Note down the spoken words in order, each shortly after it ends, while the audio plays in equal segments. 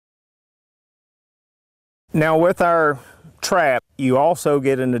Now with our trap, you also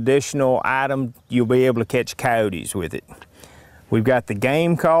get an additional item. You'll be able to catch coyotes with it. We've got the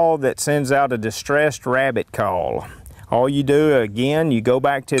game call that sends out a distressed rabbit call. All you do, again, you go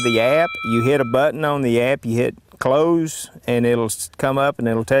back to the app, you hit a button on the app, you hit close, and it'll come up and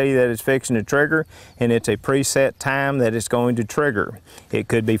it'll tell you that it's fixing to trigger, and it's a preset time that it's going to trigger. It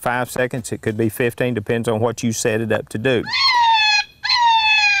could be 5 seconds, it could be 15, depends on what you set it up to do.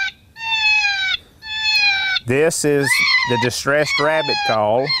 This is the distressed rabbit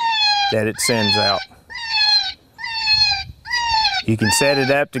call that it sends out. You can set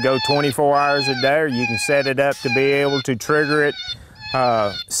it up to go 24 hours a day, or you can set it up to be able to trigger it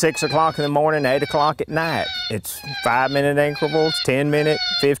 6 o'clock in the morning, 8 o'clock at night. It's 5-minute intervals, 10-minute,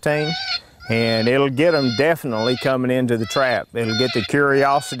 15, and it'll get them definitely coming into the trap. It'll get the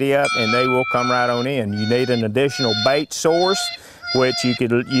curiosity up and they will come right on in. You need an additional bait source, which you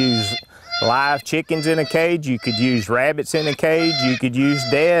could use live chickens in a cage, you could use rabbits in a cage, you could use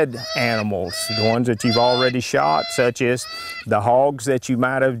dead animals, the ones that you've already shot, such as the hogs that you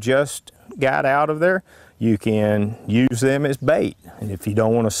might have just got out of there. You can use them as bait. And if you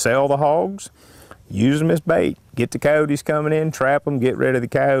don't want to sell the hogs, use them as bait. Get the coyotes coming in, trap them, get rid of the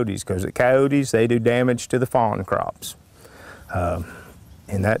coyotes, because the coyotes, they do damage to the fawn crops. And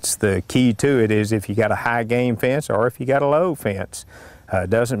that's the key to it, is if you got a high game fence or if you got a low fence.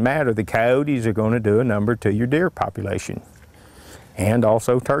 Doesn't matter, the coyotes are going to do a number to your deer population and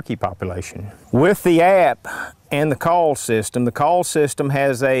also turkey population. With the app and the call system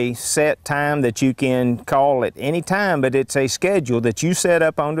has a set time that you can call at any time, but it's a schedule that you set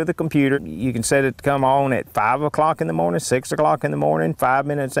up onto the computer. You can set it to come on at 5 o'clock in the morning, 6 o'clock in the morning,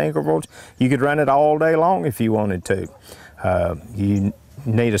 5-minute intervals. You could run it all day long if you wanted to. You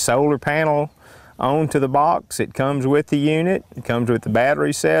need a solar panel onto the box. It comes with the unit, it comes with the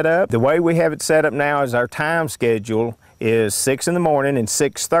battery set up. The way we have it set up now is our time schedule is 6 in the morning and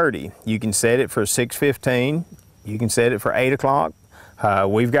 6:30. You can set it for 6:15, you can set it for 8 o'clock.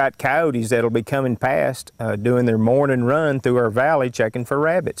 We've got coyotes that'll be coming past doing their morning run through our valley checking for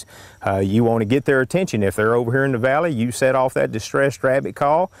rabbits. You want to get their attention. If they're over here in the valley, you set off that distressed rabbit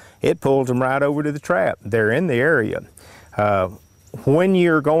call, it pulls them right over to the trap. They're in the area. When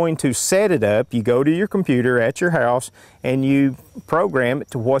you're going to set it up, you go to your computer at your house and you program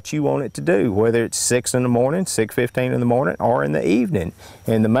it to what you want it to do, whether it's 6 in the morning, 6:15 in the morning, or in the evening.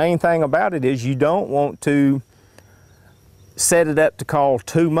 And the main thing about it is you don't want to set it up to call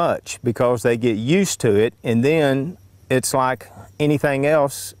too much, because they get used to it and then it's like anything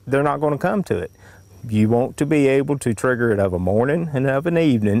else, they're not going to come to it. You want to be able to trigger it of a morning and of an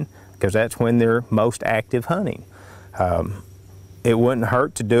evening, because that's when they're most active hunting. It wouldn't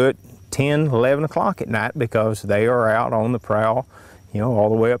hurt to do it 10, 11 o'clock at night, because they are out on the prowl, you know, all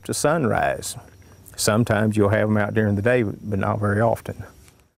the way up to sunrise. Sometimes you'll have them out during the day, but not very often.